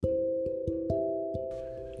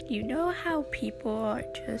You know how people are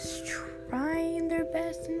just trying their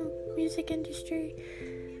best in the music industry,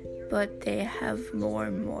 but they have more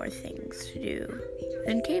and more things to do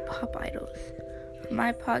than K-pop idols. On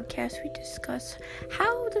my podcast, we discuss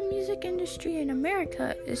how the music industry in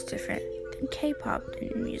America is different than K-pop in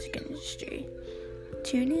the music industry.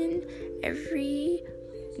 Tune in every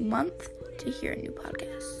month to hear a new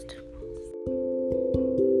podcast.